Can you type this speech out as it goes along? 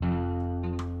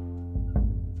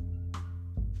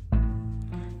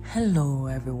Hello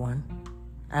everyone.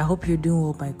 I hope you're doing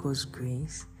well by God's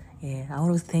grace. I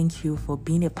want to thank you for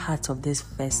being a part of this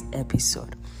first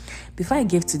episode. Before I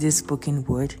give to this spoken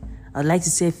word, I'd like to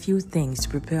say a few things to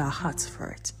prepare our hearts for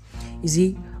it. You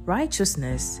see,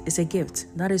 righteousness is a gift.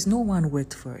 That is, no one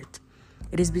worked for it.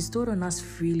 It is bestowed on us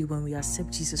freely when we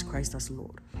accept Jesus Christ as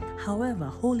Lord. However,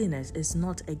 holiness is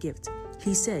not a gift.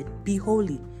 He said, "Be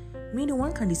holy," meaning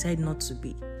one can decide not to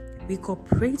be. We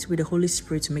cooperate with the Holy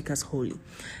Spirit to make us holy.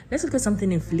 Let's look at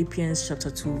something in Philippians chapter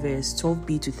 2, verse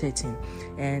 12b to 13.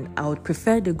 And I would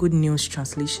prefer the Good News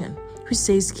translation, which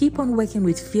says, "Keep on working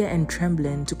with fear and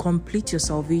trembling to complete your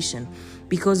salvation,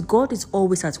 because God is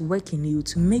always at work in you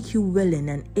to make you willing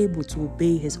and able to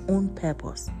obey His own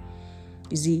purpose."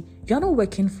 You see, you're not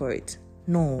working for it.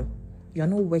 No, you're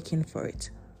not working for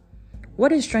it.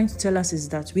 What it's trying to tell us is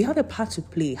that we have a part to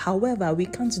play. However, we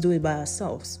can't do it by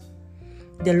ourselves.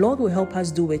 The Lord will help us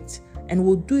do it, and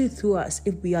will do it through us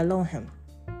if we allow Him.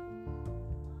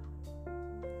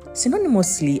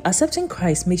 Synonymously, accepting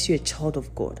Christ makes you a child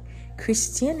of God.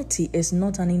 Christianity is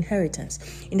not an inheritance.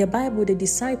 In the Bible, the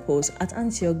disciples at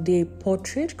Antioch, they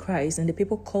portrayed Christ and the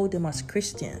people called them as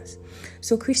Christians.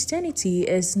 So Christianity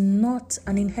is not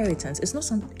an inheritance. It's not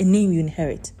a name you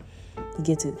inherit. You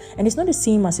get it? And it's not the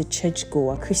same as a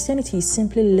churchgoer. Christianity is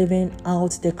simply living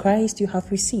out the Christ you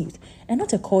have received, and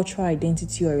not a cultural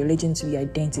identity or religion to be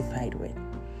identified with.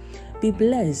 Be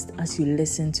blessed as you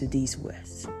listen to these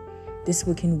words. This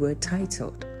spoken word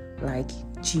titled, "Like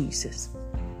Jesus."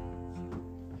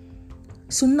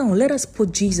 So now let us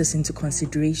put Jesus into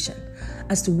consideration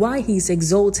as to why He is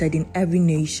exalted in every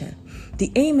nation. The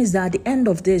aim is that at the end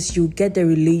of this, you get the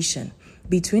relation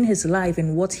between His life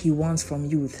and what He wants from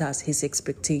you, thus His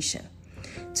expectation.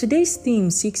 Today's theme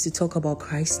seeks to talk about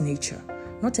Christ's nature,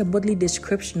 not a bodily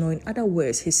description, or in other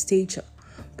words, His stature,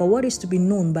 but what is to be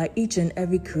known by each and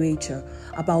every creature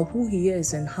about who He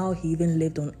is and how He even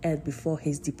lived on earth before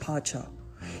His departure.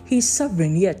 He is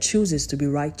sovereign yet chooses to be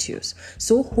righteous,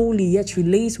 so holy yet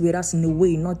relates with us in a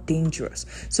way not dangerous,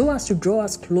 so as to draw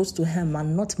us close to Him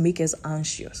and not make us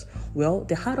anxious. Well,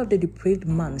 the heart of the depraved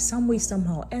man some way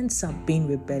somehow ends up being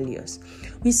rebellious.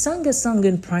 We sang a song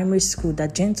in primary school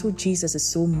that gentle Jesus is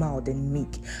so mild and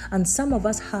meek, and some of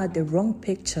us had the wrong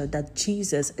picture that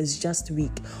Jesus is just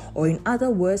weak, or in other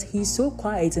words, He is so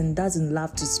quiet and doesn't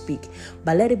love to speak.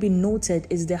 But let it be noted,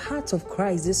 it's the heart of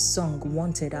Christ this song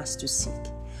wanted us to seek.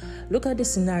 Look at the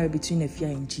scenario between Ephia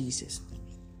and Jesus.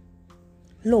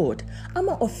 "Lord,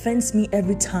 I'ma offense me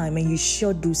every time, and you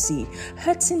sure do see,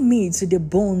 hurting me to the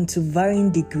bone to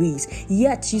varying degrees.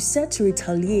 Yet you said to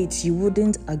retaliate, you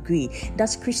wouldn't agree.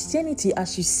 Does Christianity,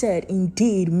 as you said,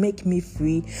 indeed make me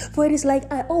free? For it is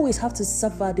like I always have to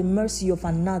suffer the mercy of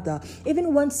another.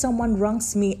 Even when someone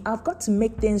wrongs me, I've got to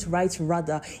make things right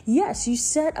rather. Yes, you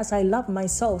said as I love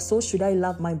myself, so should I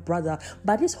love my brother.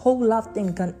 But this whole love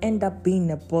thing can end up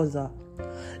being a bother.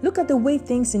 Look at the way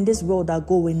things in this world are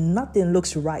going. Nothing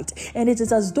looks right, and it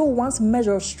is as though one's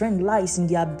measure of strength lies in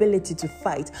the ability to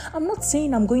fight. I'm not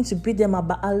saying I'm going to beat them up,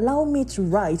 but allow me to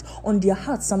write on their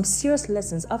hearts some serious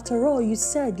lessons. After all, you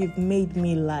said you've made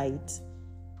me light."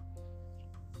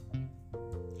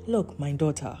 Look, my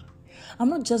daughter, I'm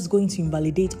not just going to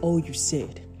invalidate all you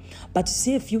said, but to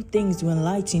say a few things to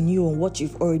enlighten you on what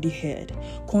you've already heard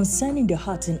concerning the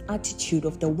heart and attitude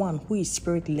of the one who is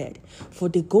Spirit-led. For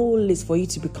the goal is for you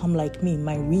to become like me,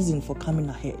 my reason for coming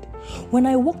ahead. When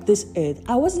I walked this earth,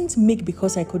 I wasn't meek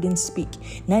because I couldn't speak,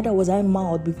 neither was I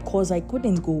mild because I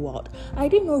couldn't go out. I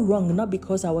did no wrong, not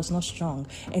because I was not strong,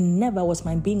 and never was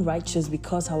my being righteous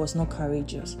because I was not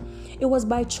courageous. It was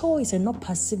by choice and not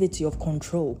passivity of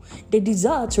control. The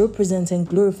desire to represent and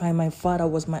glorify my Father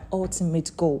was my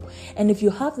ultimate goal. And if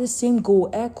you have the same goal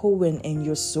echoing in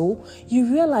your soul,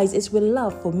 you realize it's with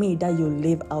love for me that you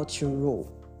live out your role.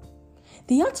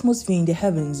 The atmosphere in the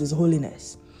heavens is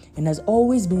holiness, and has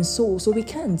always been so we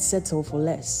can't settle for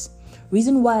less.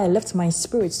 Reason why I left my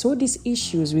spirit so these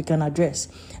issues we can address,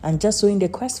 and just so in the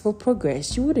quest for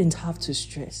progress you wouldn't have to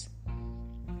stress.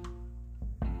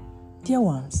 Dear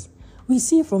ones, we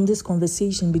see from this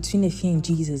conversation between Ephia and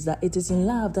Jesus that it is in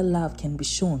love that love can be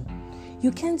shown. You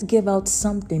can't give out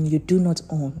something you do not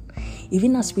own.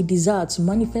 Even as we desire to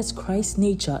manifest Christ's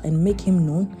nature and make Him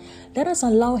known, let us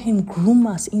allow Him groom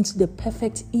us into the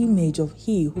perfect image of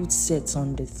He who sits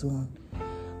on the throne.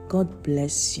 God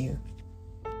bless you.